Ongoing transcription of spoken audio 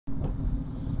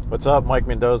What's up? Mike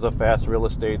Mendoza, Fast Real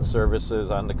Estate Services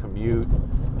on the commute,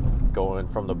 going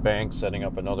from the bank, setting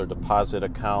up another deposit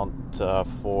account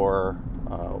for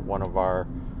one of our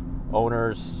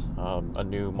owners, a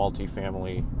new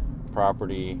multifamily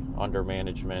property under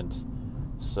management.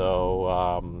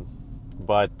 So,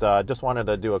 just wanted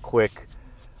to do a quick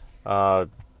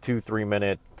 2-3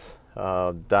 minute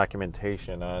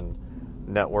documentation on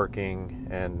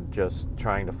networking and just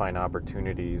trying to find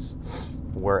opportunities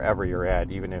wherever you're at,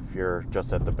 even if you're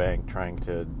just at the bank trying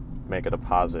to make a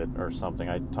deposit or something.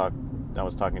 I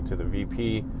was talking to the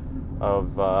VP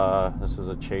of this is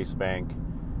a Chase Bank,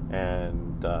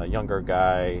 and younger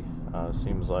guy,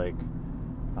 seems like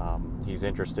he's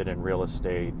interested in real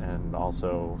estate and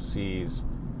also sees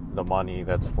the money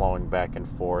that's flowing back and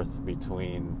forth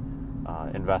between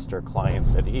investor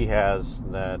clients that he has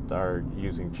that are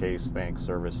using Chase Bank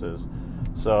services.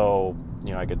 So,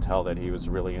 I could tell that he was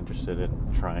really interested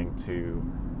in trying to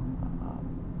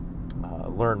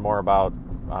learn more about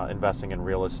investing in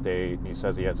real estate. He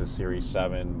says he has a Series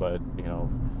 7, but,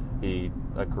 he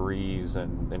agrees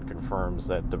and confirms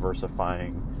that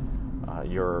diversifying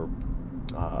your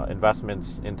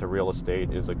investments into real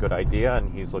estate is a good idea,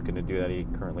 and he's looking to do that. He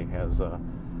currently has a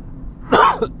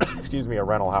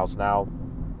rental house now,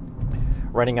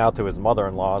 renting out to his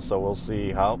mother-in-law, so we'll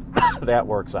see how that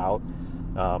works out.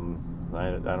 I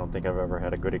don't think I've ever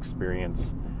had a good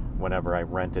experience whenever I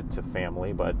rent it to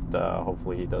family, but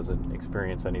hopefully he doesn't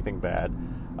experience anything bad.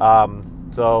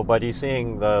 But he's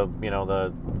seeing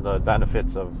the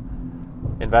benefits of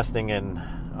investing in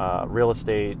real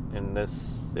estate, in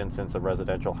this instance a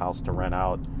residential house to rent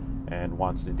out, and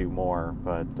wants to do more.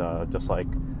 But just like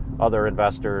other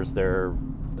investors, they're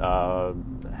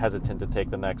hesitant to take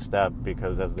the next step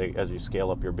because as you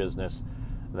scale up your business,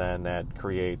 then that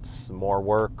creates more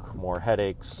work, more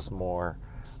headaches, more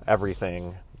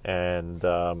everything, and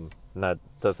that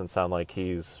doesn't sound like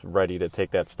he's ready to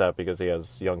take that step because he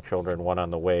has young children, one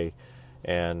on the way,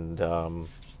 and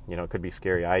it could be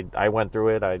scary. I went through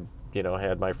it. I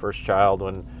had my first child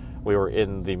when we were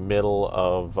in the middle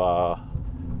of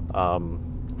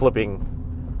flipping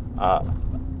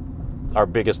our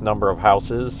biggest number of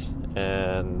houses,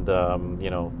 and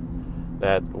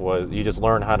that was, you just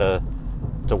learn how to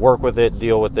work with it,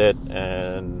 deal with it,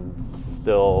 and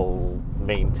still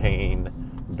maintain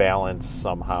balance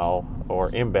somehow,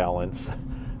 or imbalance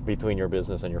between your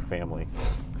business and your family.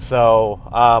 So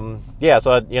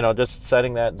just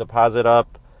setting that deposit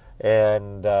up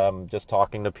and just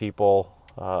talking to people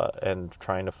and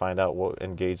trying to find out what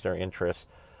engage their interest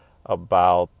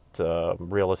about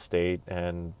real estate,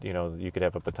 and you could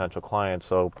have a potential client.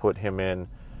 So put him in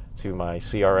to my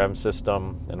CRM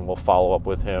system, and we'll follow up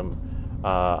with him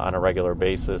on a regular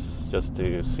basis just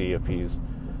to see if he's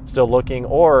still looking,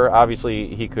 or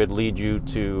obviously he could lead you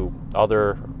to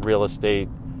other real estate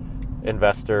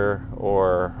investor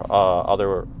or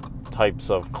other types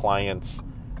of clients,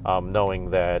 knowing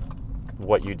that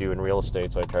what you do in real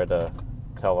estate. So I try to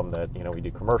tell them that we do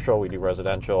commercial, we do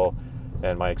residential,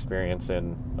 and my experience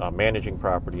in managing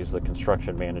properties, the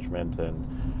construction management, and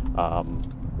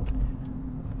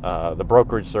the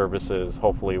brokerage services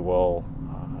hopefully will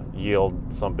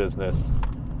yield some business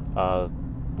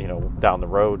down the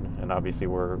road. And obviously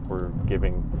we're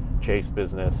giving Chase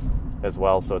business as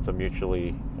well, so it's a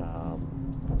mutually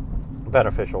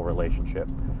beneficial relationship.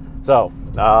 So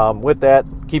with that,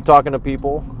 keep talking to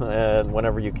people and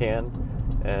whenever you can,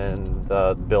 and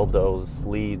build those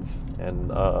leads,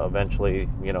 and eventually,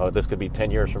 this could be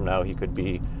 10 years from now, he could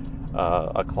be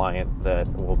a client that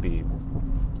will be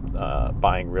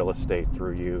buying real estate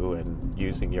through you and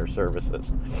using your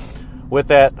services. With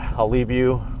that, I'll leave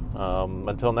you.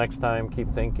 Until next time, keep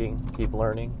thinking, keep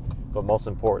learning, but most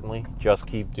importantly, just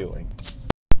keep doing.